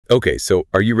Okay, so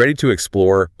are you ready to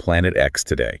explore Planet X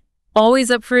today?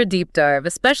 Always up for a deep dive,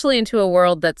 especially into a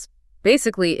world that's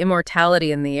basically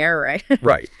immortality in the air, right?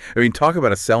 Right. I mean, talk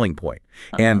about a selling point.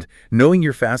 Uh-huh. And knowing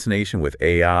your fascination with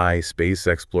AI, space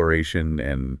exploration,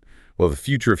 and, well, the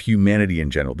future of humanity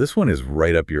in general, this one is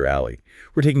right up your alley.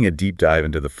 We're taking a deep dive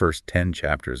into the first 10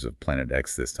 chapters of Planet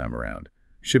X this time around.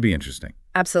 Should be interesting.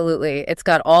 Absolutely. It's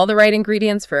got all the right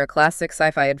ingredients for a classic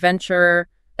sci-fi adventure,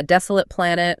 a desolate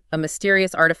planet, a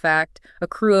mysterious artifact, a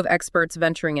crew of experts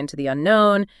venturing into the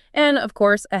unknown, and, of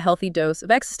course, a healthy dose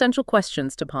of existential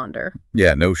questions to ponder.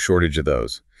 Yeah, no shortage of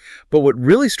those. But what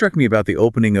really struck me about the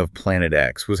opening of Planet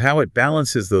X was how it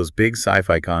balances those big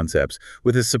sci-fi concepts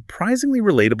with a surprisingly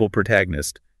relatable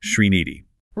protagonist, Srinidhi.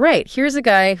 Right, here's a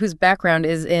guy whose background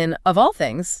is in, of all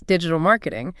things, digital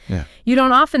marketing. Yeah. You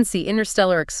don't often see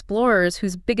interstellar explorers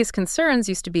whose biggest concerns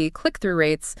used to be click-through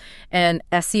rates and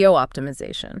SEO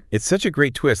optimization. It's such a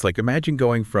great twist. Like, imagine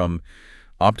going from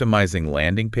optimizing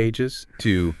landing pages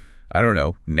to, I don't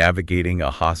know, navigating a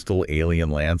hostile alien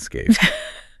landscape.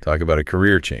 Talk about a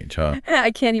career change, huh? I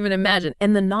can't even imagine.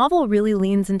 And the novel really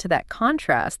leans into that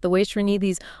contrast, the way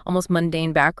Srinidhi's almost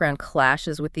mundane background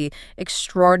clashes with the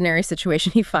extraordinary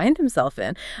situation he finds himself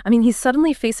in. I mean, he's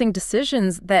suddenly facing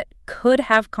decisions that could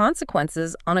have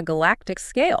consequences on a galactic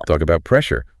scale. Talk about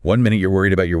pressure. One minute you're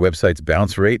worried about your website's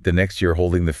bounce rate, the next you're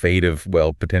holding the fate of,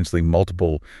 well, potentially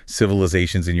multiple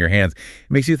civilizations in your hands. It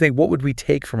makes you think, what would we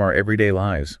take from our everyday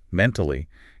lives, mentally,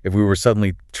 if we were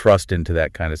suddenly thrust into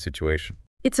that kind of situation?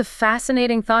 It's a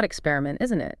fascinating thought experiment,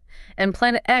 isn't it? And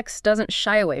Planet X doesn't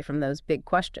shy away from those big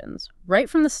questions. Right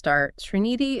from the start,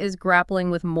 Srinidhi is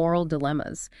grappling with moral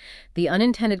dilemmas, the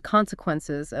unintended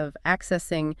consequences of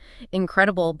accessing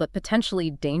incredible but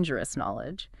potentially dangerous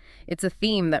knowledge. It's a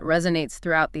theme that resonates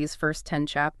throughout these first 10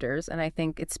 chapters, and I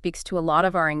think it speaks to a lot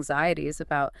of our anxieties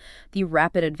about the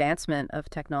rapid advancement of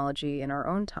technology in our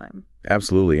own time.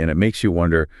 Absolutely, and it makes you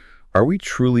wonder, are we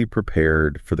truly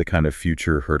prepared for the kind of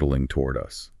future hurtling toward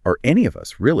us? Or any of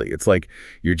us, really? It's like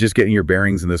you're just getting your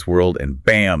bearings in this world and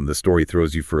bam, the story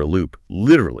throws you for a loop.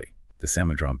 Literally. The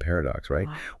Samadron paradox, right?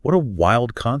 Wow. What a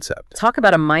wild concept. Talk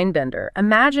about a mind bender.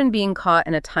 Imagine being caught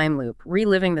in a time loop,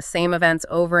 reliving the same events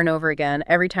over and over again.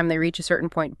 Every time they reach a certain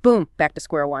point, boom, back to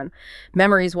square one.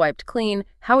 Memories wiped clean.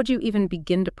 How would you even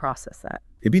begin to process that?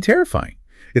 It'd be terrifying.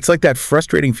 It's like that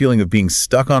frustrating feeling of being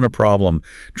stuck on a problem,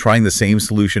 trying the same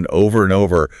solution over and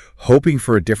over, hoping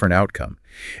for a different outcome.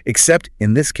 Except,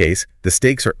 in this case, the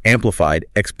stakes are amplified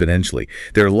exponentially.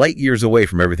 They're light years away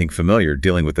from everything familiar,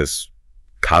 dealing with this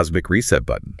cosmic reset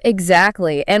button.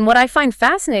 Exactly. And what I find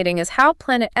fascinating is how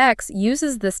Planet X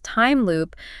uses this time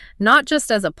loop not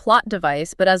just as a plot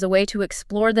device, but as a way to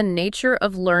explore the nature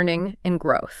of learning and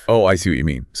growth. Oh, I see what you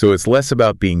mean. So it's less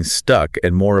about being stuck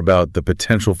and more about the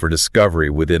potential for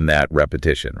discovery within that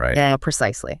repetition, right? Yeah,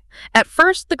 precisely. At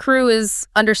first, the crew is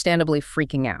understandably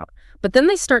freaking out. But then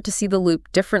they start to see the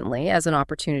loop differently as an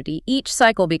opportunity. Each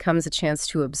cycle becomes a chance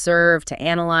to observe, to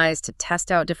analyze, to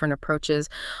test out different approaches,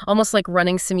 almost like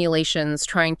running simulations,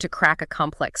 trying to crack a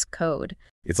complex code.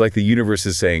 It's like the universe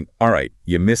is saying, all right,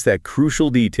 you missed that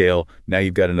crucial detail, now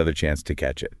you've got another chance to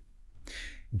catch it.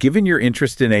 Given your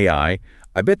interest in AI,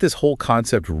 I bet this whole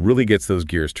concept really gets those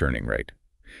gears turning, right?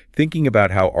 Thinking about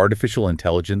how artificial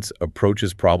intelligence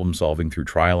approaches problem solving through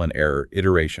trial and error,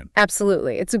 iteration.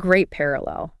 Absolutely. It's a great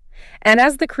parallel. And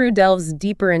as the crew delves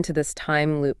deeper into this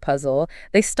time loop puzzle,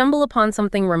 they stumble upon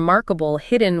something remarkable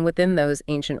hidden within those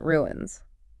ancient ruins.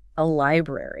 A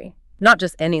library. Not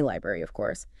just any library, of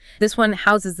course. This one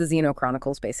houses the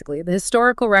Xenochronicles, basically, the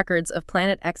historical records of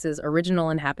Planet X's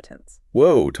original inhabitants.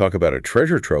 Whoa, talk about a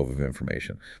treasure trove of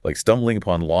information, like stumbling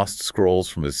upon lost scrolls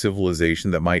from a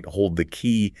civilization that might hold the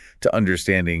key to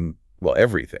understanding, well,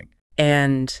 everything.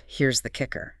 And here's the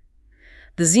kicker.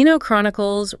 The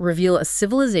Xenochronicles reveal a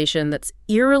civilization that's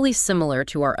eerily similar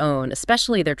to our own,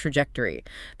 especially their trajectory,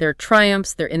 their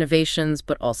triumphs, their innovations,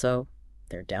 but also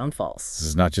their downfalls. This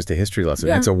is not just a history lesson,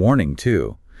 Yeah. It's a warning,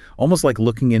 too. Almost like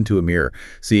looking into a mirror,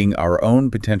 seeing our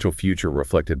own potential future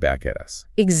reflected back at us.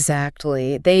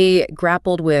 Exactly. They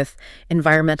grappled with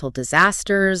environmental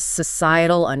disasters,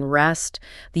 societal unrest,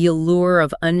 the allure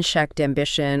of unchecked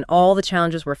ambition, all the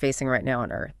challenges we're facing right now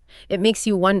on Earth. It makes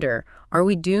you wonder, are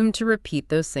we doomed to repeat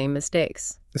those same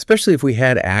mistakes? Especially if we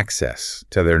had access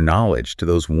to their knowledge, to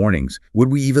those warnings,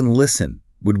 would we even listen?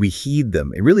 Would we heed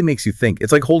them? It really makes you think.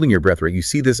 It's like holding your breath, right? You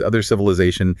see this other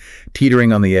civilization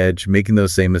teetering on the edge, making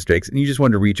those same mistakes, and you just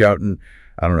want to reach out and,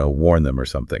 I don't know, warn them or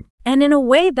something. And in a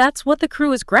way, that's what the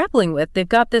crew is grappling with. They've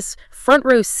got this front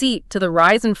row seat to the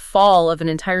rise and fall of an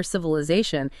entire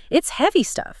civilization. It's heavy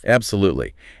stuff.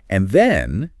 Absolutely. And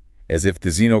then, as if the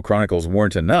Xenochronicles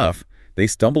weren't enough, they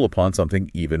stumble upon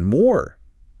something even more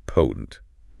potent.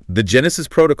 The Genesis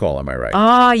Protocol, am I right?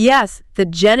 Ah, yes, the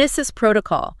Genesis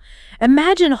Protocol.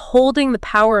 Imagine holding the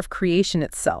power of creation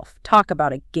itself. Talk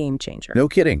about a game changer. No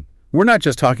kidding. We're not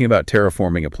just talking about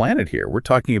terraforming a planet here. We're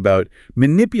talking about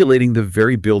manipulating the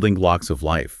very building blocks of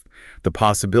life. The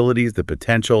possibilities, the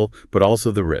potential, but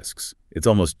also the risks. It's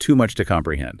almost too much to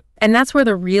comprehend. And that's where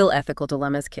the real ethical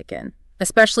dilemmas kick in,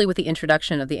 especially with the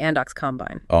introduction of the Andox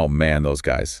Combine. Oh man, those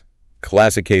guys.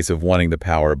 Classic case of wanting the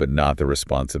power but not the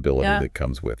responsibility that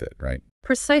comes with it, right?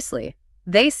 Precisely.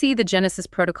 They see the Genesis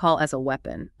Protocol as a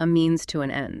weapon, a means to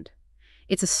an end.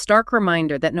 It's a stark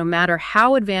reminder that no matter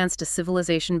how advanced a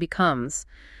civilization becomes,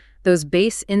 those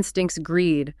base instincts,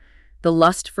 greed, the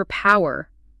lust for power,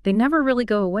 they never really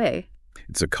go away.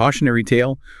 It's a cautionary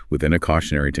tale within a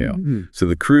cautionary tale. So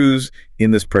the crew's in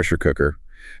this pressure cooker.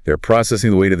 They're processing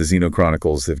the weight of the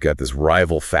Xenochronicles. They've got this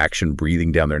rival faction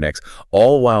breathing down their necks,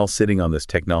 all while sitting on this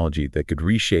technology that could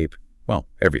reshape, well,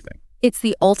 everything. It's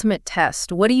the ultimate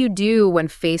test. What do you do when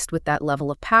faced with that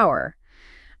level of power?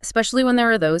 Especially when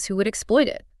there are those who would exploit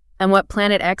it. And what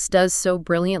PlanetX does so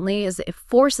brilliantly is it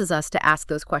forces us to ask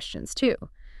those questions too.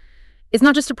 It's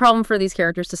not just a problem for these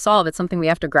characters to solve, it's something we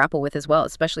have to grapple with as well,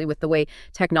 especially with the way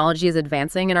technology is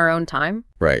advancing in our own time.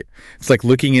 Right. It's like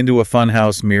looking into a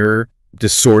funhouse mirror,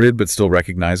 distorted but still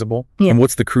recognizable. And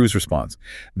what's the crew's response?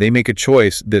 They make a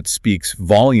choice that speaks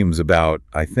volumes about,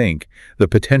 I think, the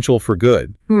potential for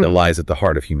good that lies at the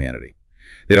heart of humanity.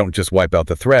 They don't just wipe out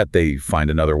the threat, they find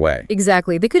another way.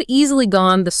 Exactly. They could easily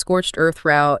gone the scorched earth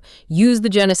route, use the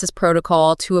Genesis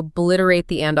Protocol to obliterate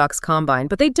the Andox Combine,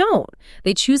 but they don't.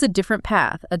 They choose a different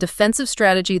path, a defensive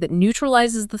strategy that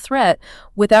neutralizes the threat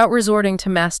without resorting to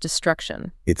mass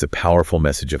destruction. It's a powerful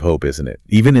message of hope, isn't it?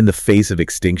 Even in the face of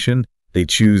extinction, they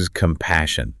choose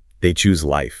compassion. They choose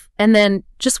life. And then,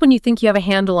 just when you think you have a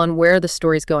handle on where the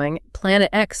story's going,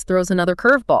 PlanetX throws another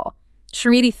curveball.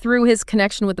 Srinidhi, through his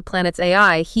connection with the planet's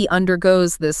AI, he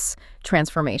undergoes this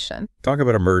transformation. Talk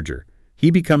about a merger.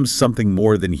 He becomes something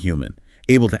more than human,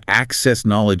 able to access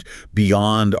knowledge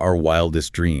beyond our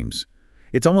wildest dreams.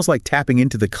 It's almost like tapping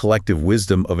into the collective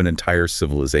wisdom of an entire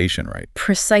civilization, right?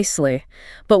 Precisely.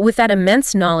 But with that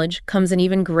immense knowledge comes an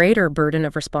even greater burden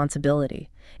of responsibility.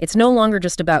 It's no longer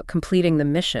just about completing the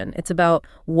mission. It's about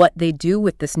what they do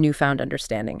with this newfound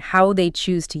understanding, how they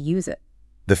choose to use it.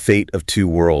 The fate of two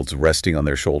worlds resting on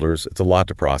their shoulders, it's a lot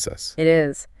to process. It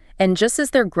is. And just as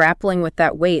they're grappling with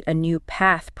that weight, a new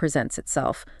path presents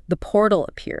itself. The portal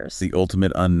appears. The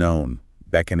ultimate unknown,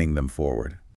 beckoning them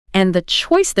forward. And the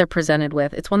choice they're presented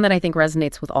with, it's one that I think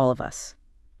resonates with all of us.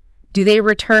 Do they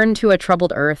return to a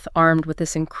troubled Earth armed with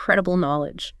this incredible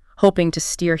knowledge, hoping to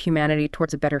steer humanity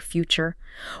towards a better future?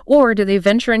 Or do they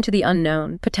venture into the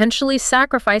unknown, potentially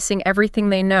sacrificing everything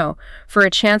they know for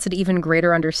a chance at even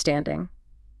greater understanding?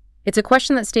 It's a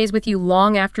question that stays with you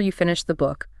long after you finish the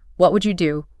book. What would you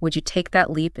do? Would you take that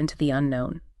leap into the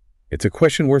unknown? It's a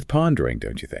question worth pondering,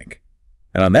 don't you think?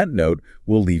 And on that note,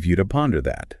 we'll leave you to ponder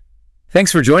that.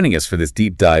 Thanks for joining us for this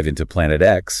deep dive into Planet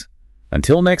X.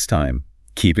 Until next time,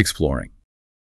 keep exploring.